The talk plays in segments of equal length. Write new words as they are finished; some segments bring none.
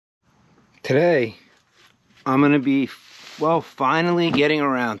Today, I'm gonna be, well, finally getting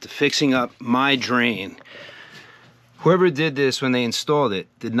around to fixing up my drain. Whoever did this when they installed it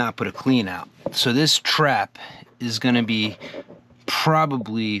did not put a clean out. So this trap is gonna be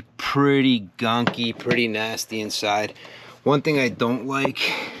probably pretty gunky, pretty nasty inside. One thing I don't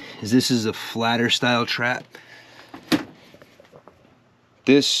like is this is a flatter style trap.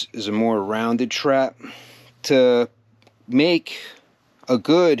 This is a more rounded trap. To make a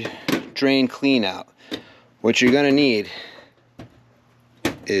good drain clean out, what you're gonna need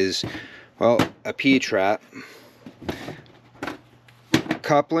is, well, a P-trap,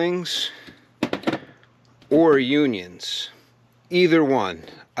 couplings, or unions. Either one.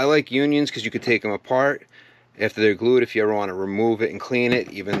 I like unions because you could take them apart after they're glued if you ever want to remove it and clean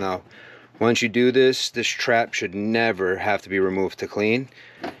it, even though once you do this, this trap should never have to be removed to clean.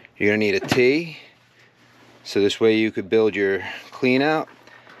 You're gonna need a T, so this way you could build your clean out.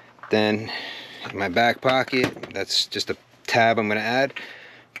 Then in my back pocket, that's just a tab I'm gonna add,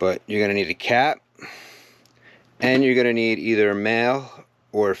 but you're gonna need a cap, and you're gonna need either a male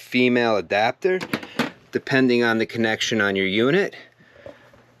or female adapter, depending on the connection on your unit.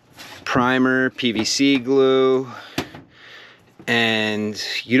 Primer, PVC glue, and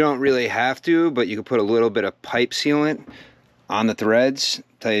you don't really have to, but you can put a little bit of pipe sealant on the threads.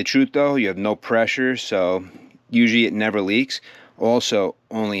 Tell you the truth though, you have no pressure, so usually it never leaks. Also,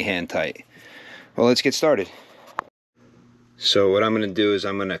 only hand tight. Well, let's get started. So what I'm gonna do is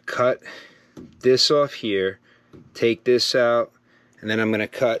I'm gonna cut this off here, take this out, and then I'm gonna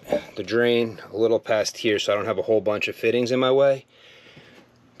cut the drain a little past here so I don't have a whole bunch of fittings in my way.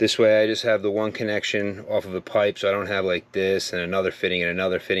 This way I just have the one connection off of the pipe, so I don't have like this and another fitting and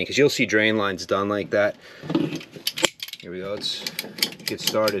another fitting, because you'll see drain lines done like that. Here we go, let's get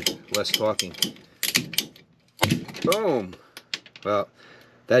started. Less talking. Boom. Well,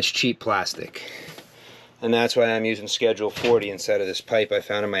 that's cheap plastic, and that's why I'm using Schedule 40 instead of this pipe I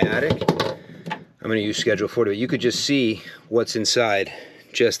found in my attic. I'm going to use Schedule 40, but you could just see what's inside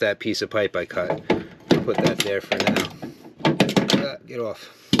just that piece of pipe I cut. I'll put that there for now. Get off.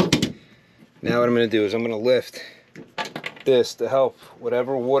 Now what I'm going to do is I'm going to lift this to help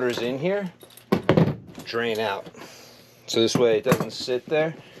whatever water's in here drain out. So this way it doesn't sit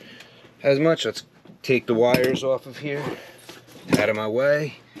there as much. Let's take the wires off of here, out of my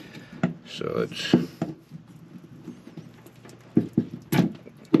way. So it's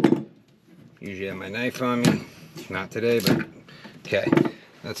usually have my knife on me. Not today, but okay.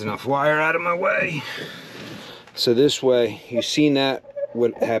 That's enough wire out of my way. So this way, you've seen that,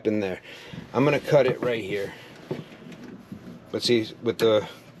 what happened there. I'm gonna cut it right here. But see, with the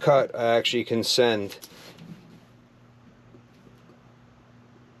cut, I actually can send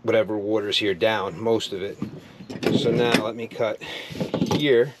whatever water's here down, most of it. So now let me cut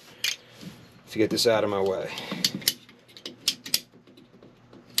here to get this out of my way.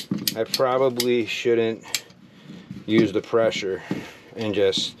 I probably shouldn't use the pressure and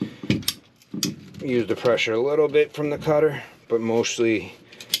just use the pressure a little bit from the cutter, but mostly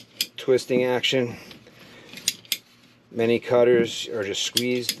twisting action. Many cutters are just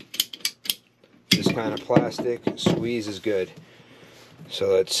squeezed. This kind of plastic, squeeze is good. So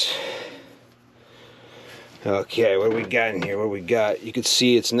let's, okay, what do we got in here? What do we got? You can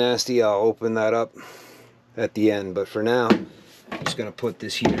see it's nasty. I'll open that up at the end, but for now, I'm just gonna put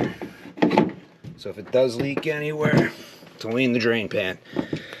this here. So if it does leak anywhere, it's only in the drain pan.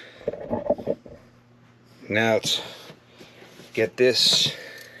 Now let's get this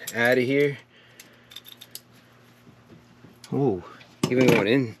out of here. Ooh, even going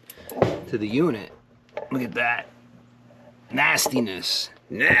in to the unit. Look at that. Nastiness.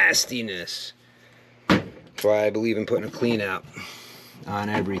 Nastiness. That's why I believe in putting a clean out on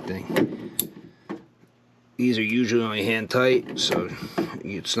everything. These are usually only hand tight, so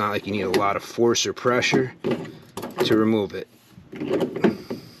it's not like you need a lot of force or pressure to remove it.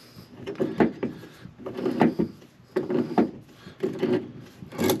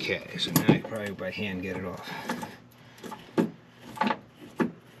 Okay, so now you probably by hand get it off.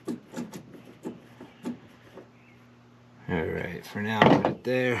 Alright, for now I'll put it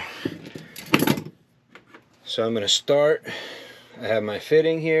there. So I'm going to start. I have my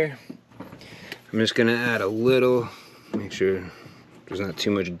fitting here. I'm just going to add a little, make sure there's not too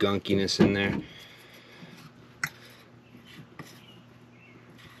much gunkiness in there.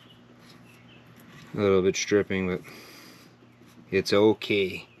 A little bit stripping, but it's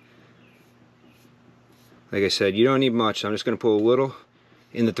okay. Like I said, you don't need much. So I'm just going to put a little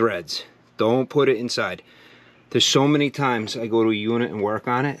in the threads. Don't put it inside. There's so many times I go to a unit and work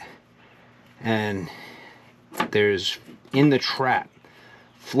on it, and there's in the trap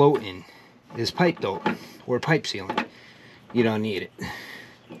floating is pipe dope or pipe sealant. You don't need it.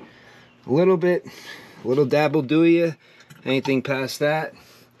 A little bit, a little dab will do you. Anything past that,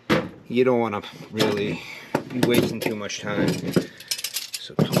 you don't want to really be wasting too much time.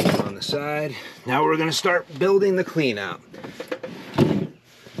 So put it on the side. Now we're going to start building the clean out.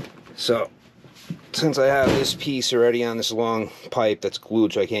 So since I have this piece already on this long pipe that's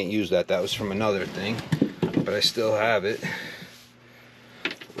glued, so I can't use that. That was from another thing, but I still have it.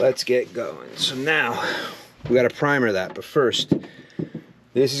 Let's get going. So now we got to primer that, but first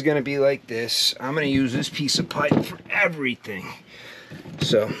this is going to be like this. I'm going to use this piece of pipe for everything.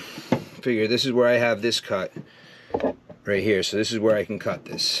 So figure this is where I have this cut right here, so this is where I can cut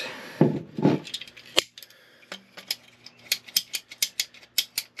this.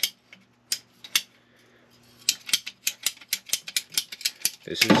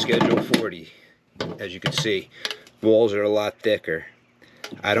 This is schedule 40. As you can see, walls are a lot thicker.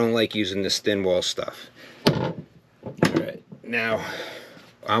 I don't like using this thin wall stuff. Alright, now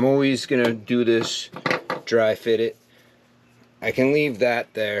I'm always gonna do this dry fit it. I can leave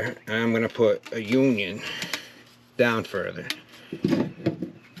that there, and I'm gonna put a union down further.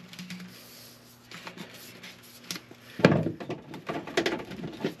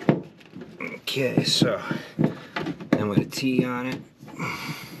 Okay, so I'm gonna T on it.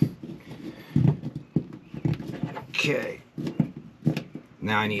 Okay,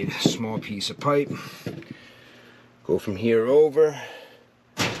 now I need a small piece of pipe. Go from here over.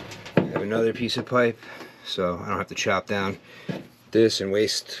 I have another piece of pipe, so I don't have to chop down this and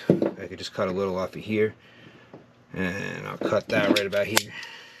waste. I could just cut a little off of here, and I'll cut that right about here.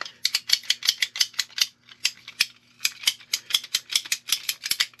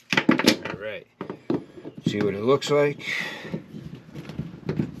 Alright, see what it looks like.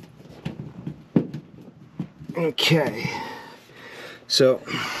 Okay, so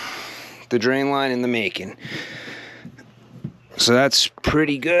the drain line in the making. So that's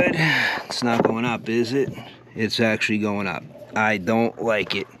pretty good. It's not going up, is it? It's actually going up. I don't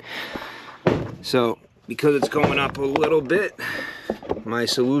like it. So because it's going up a little bit, my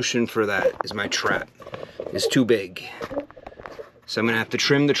solution for that is my trap is too big. So I'm gonna have to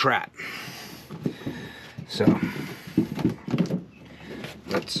trim the trap. So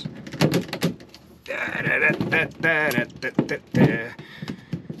let's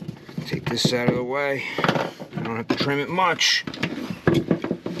take this out of the way. I don't have to trim it much,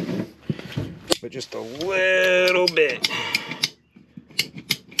 but just a little bit.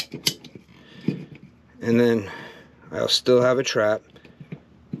 And then I'll still have a trap.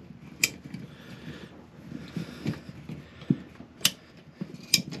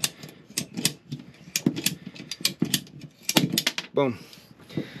 Boom.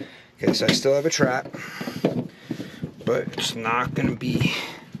 Okay, so I still have a trap, but it's not going to be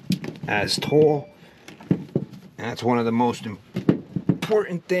as tall. And that's one of the most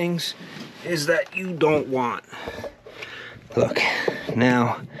important things is that you don't want. Look,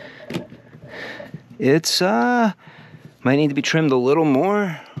 now it's might need to be trimmed a little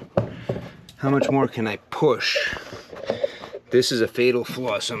more. How much more can I push? This is a fatal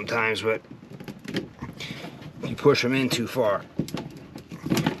flaw sometimes, but you push them in too far,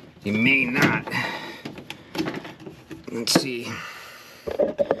 you may not. Let's see.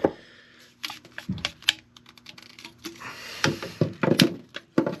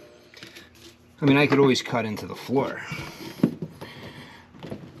 I mean, I could always cut into the floor,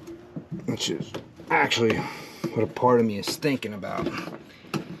 which is actually what a part of me is thinking about.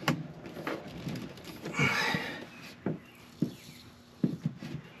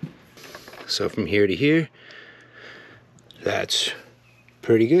 So from here to here, that's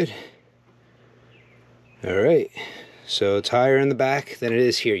pretty good. All right, so it's higher in the back than it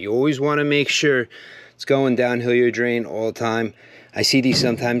is here. You always want to make sure it's going downhill your drain all the time. I see these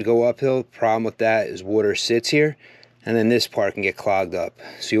sometimes go uphill. Problem with that is water sits here, and then this part can get clogged up.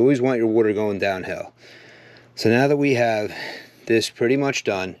 So you always want your water going downhill. So now that we have this pretty much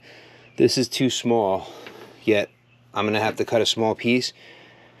done, this is too small, yet I'm gonna have to cut a small piece,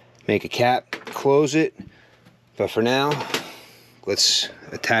 make a cap, close it. But for now, let's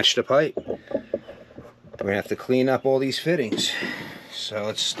attach the pipe. We're gonna have to clean up all these fittings. So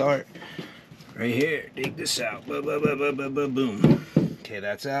let's start right here. Dig this out. Boom. Okay,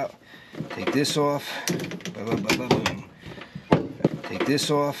 that's out. Take this off. Boom. Take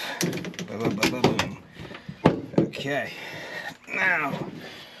this off. Boom. Okay. Now,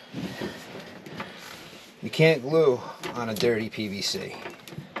 you can't glue on a dirty PVC.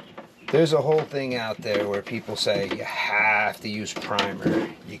 There's a whole thing out there where people say you have to use primer.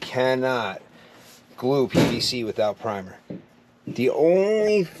 You cannot glue PVC without primer. The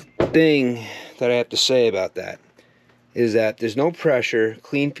only thing that I have to say about that is that there's no pressure.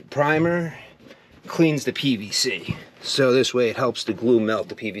 Clean primer cleans the PVC. So this way it helps the glue melt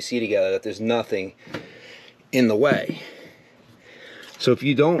the PVC together, that there's nothing in the way. So if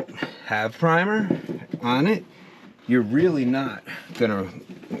you don't have primer on it, you're really not gonna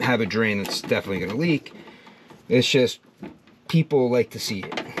have a drain that's definitely gonna leak. It's just people like to see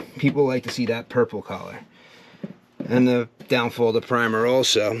it. People like to see that purple color. And the downfall of the primer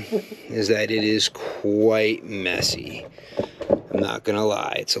also is that it is quite messy. I'm not gonna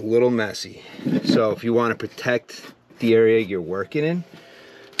lie, it's a little messy. So if you want to protect the area you're working in,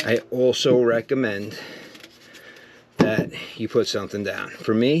 I also recommend that you put something down.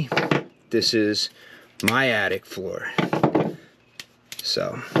 For me, this is my attic floor,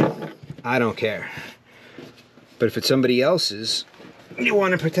 so I don't care. But if it's somebody else's, you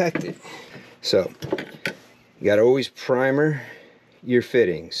want to protect it. So you got to always primer your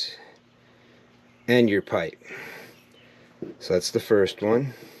fittings and your pipe. So that's the first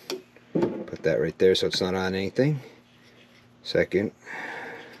one. Put that right there so it's not on anything. Second,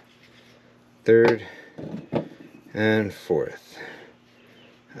 third, and fourth.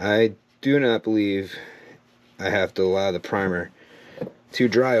 I do not believe I have to allow the primer to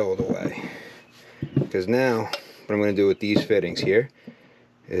dry all the way, because now what I'm going to do with these fittings here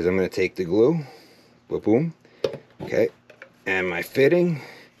is I'm going to take the glue, boom, boom, okay, and my fitting,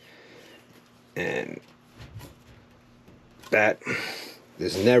 and that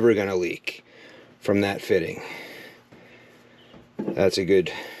is never going to leak from that fitting. That's a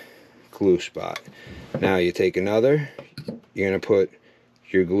good glue spot. Now you take another, you're going to put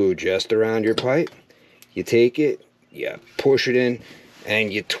your glue just around your pipe. You take it, you push it in,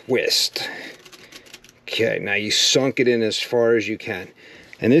 and you twist. Okay, now you sunk it in as far as you can.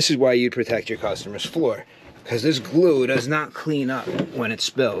 And this is why you'd protect your customer's floor, because this glue does not clean up when it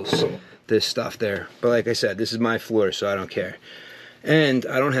spills this stuff there. But like I said, this is my floor, so I don't care. And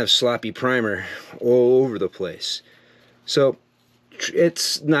I don't have sloppy primer all over the place. So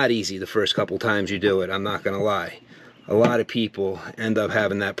it's not easy the first couple times you do it, I'm not gonna lie. A lot of people end up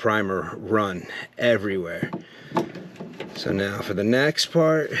having that primer run everywhere. So now for the next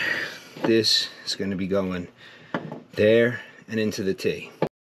part, this is going to be going there and into the T.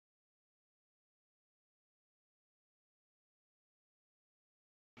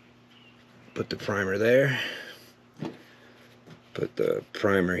 Put the primer there. Put the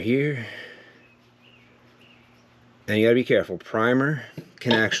primer here. And you gotta be careful. Primer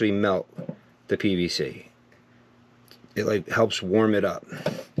can actually melt the PVC. It like helps warm it up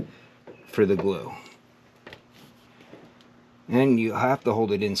for the glue. And you have to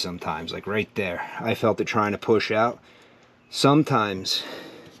hold it in sometimes, like right there. I felt it trying to push out. Sometimes,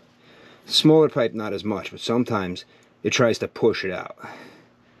 smaller pipe not as much, but sometimes it tries to push it out.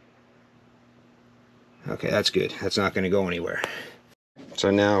 Okay, that's good. That's not going to go anywhere.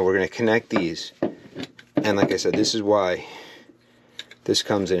 So now we're going to connect these. And like I said, this is why this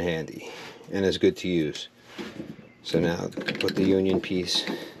comes in handy and is good to use. So now put the union piece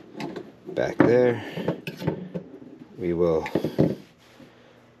back there. We will,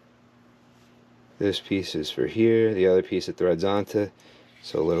 this piece is for here, the other piece it threads onto,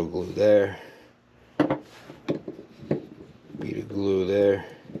 so a little glue there, bead of glue there.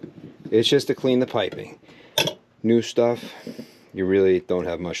 It's just to clean the piping. New stuff, you really don't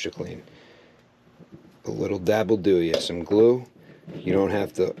have much to clean. A little dab will do you. Some glue, you don't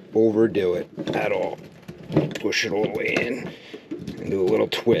have to overdo it at all. Push it all the way in and do a little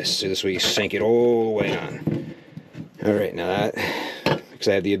twist, so this way you sink it all the way on. Alright, now that, because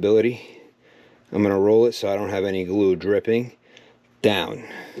I have the ability, I'm going to roll it so I don't have any glue dripping down.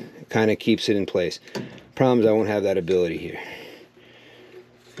 It kind of keeps it in place. Problem is I won't have that ability here.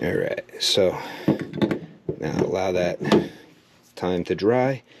 Alright, so now allow that time to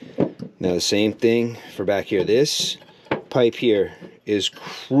dry. Now the same thing for back here. This pipe here is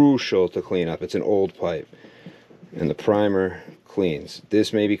crucial to clean up. It's an old pipe. And the primer cleans.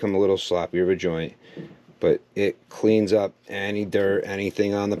 This may become a little sloppier of a joint, but it cleans up any dirt,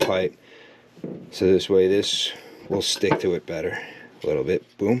 anything on the pipe. So this way this will stick to it better. A little bit,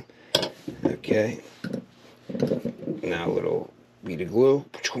 boom. Okay. Now a little bead of glue.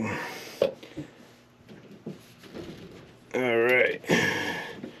 Alright.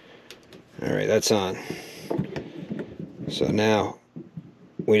 Alright, that's on. So now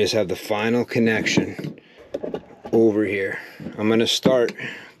we just have the final connection over here. I'm going to start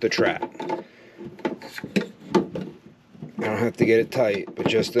the trap. I don't have to get it tight, but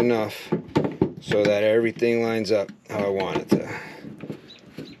just enough so that everything lines up how I want it to.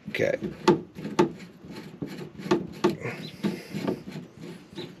 Okay.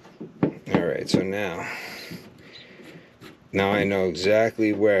 Alright, so now I know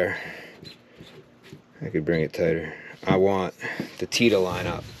exactly where I could bring it tighter. I want the T to line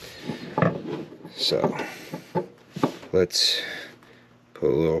up. So let's put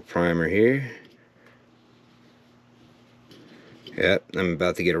a little primer here. Yep, I'm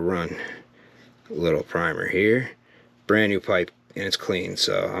about to get a run. A little primer here. Brand new pipe and it's clean,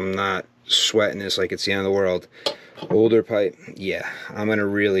 so I'm not sweating this like it's the end of the world. Older pipe, yeah, I'm gonna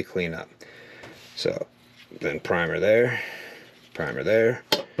really clean up. So then primer there,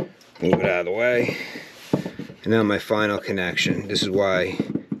 move it out of the way. And now my final connection. This is why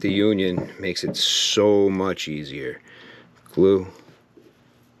the union makes it so much easier. Glue,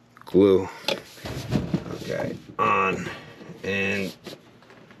 glue. Okay, on and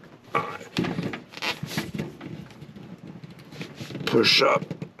on. Push up.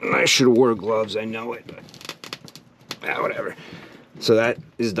 And I should have wore gloves, I know it, but whatever. So that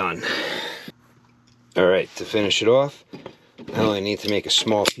is done. Alright, to finish it off, I only need to make a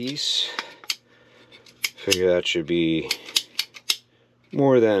small piece. Figure that should be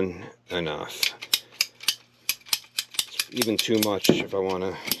more than enough. It's even too much if I want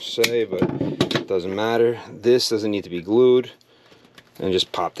to say, but it doesn't matter. This doesn't need to be glued. And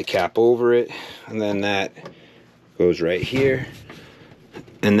just pop the cap over it, and then that goes right here,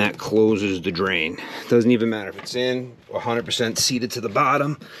 and that closes the drain. Doesn't even matter if it's in 100% seated to the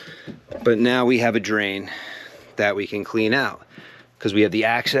bottom, but now we have a drain that we can clean out because we have the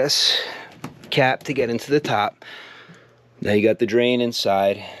access cap to get into the top. Now you got the drain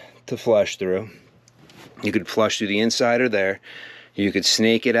inside to flush through. You could flush through the inside or there. You could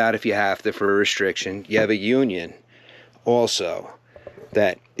snake it out if you have to for a restriction. You have a union also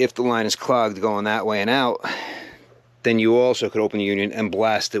that if the line is clogged going that way and out, then you also could open the union and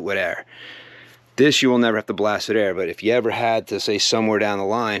blast it with air. This you will never have to blast with air, but if you ever had to, say, somewhere down the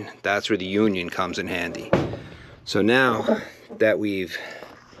line, that's where the union comes in handy. So now that we've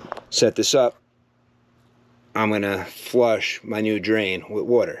set this up, I'm gonna flush my new drain with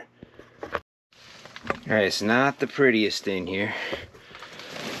water. Alright, it's not the prettiest thing here,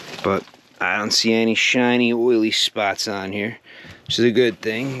 but I don't see any shiny oily spots on here, which is a good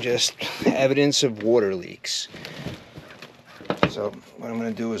thing, just evidence of water leaks. So what I'm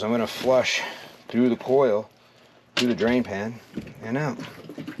gonna do is I'm gonna flush through the coil, through the drain pan, and out.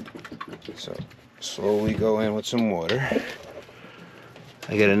 So slowly go in with some water.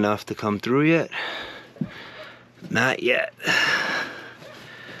 I get enough to come through yet? Not yet.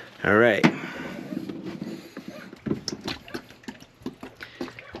 All right.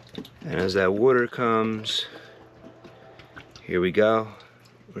 And as that water comes, here we go.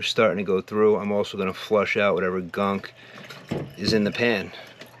 We're starting to go through. I'm also gonna flush out whatever gunk is in the pan,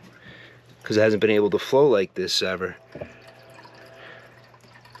 because it hasn't been able to flow like this ever.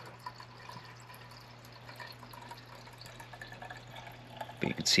 But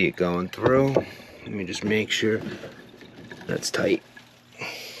you can see it going through. Let me just make sure that's tight.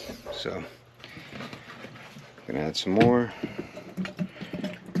 So I'm gonna add some more.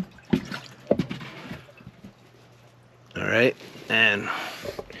 All right, and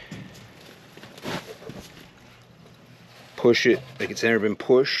push it like it's never been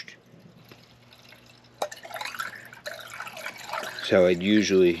pushed. That's how I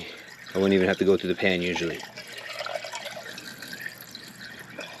wouldn't even have to go through the pan usually.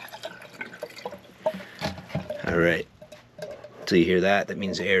 All right, until you hear that, that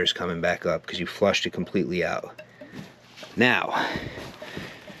means the air is coming back up because you flushed it completely out. Now,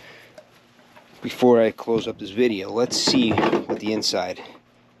 before I close up this video, let's see what the inside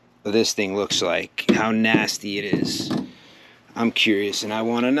of this thing looks like, how nasty it is. I'm curious and I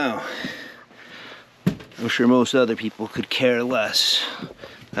want to know. I'm sure most other people could care less.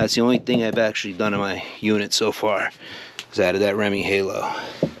 That's the only thing I've actually done in my unit so far, is added that Remy Halo.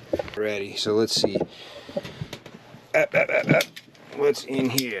 Ready, so let's see. What's in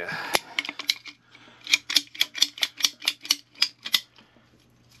here?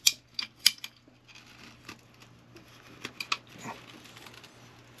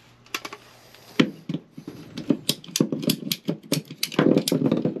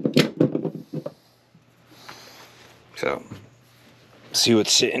 So, see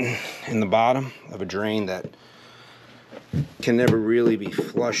what's sitting in the bottom of a drain that can never really be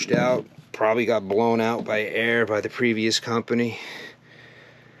flushed out. Probably got blown out by air by the previous company.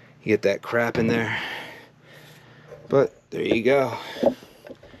 You get that crap in there. But there you go.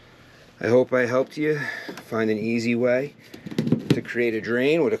 I hope I helped you find an easy way to create a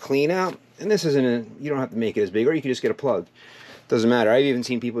drain with a clean out. And this isn't you don't have to make it as big, or you can just get a plug. Doesn't matter. I've even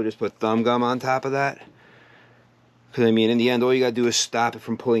seen people just put thumb gum on top of that. Because I mean, in the end, all you gotta do is stop it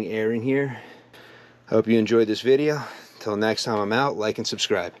from pulling air in here, Hope you enjoyed this video. Until next time I'm out, like and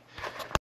subscribe.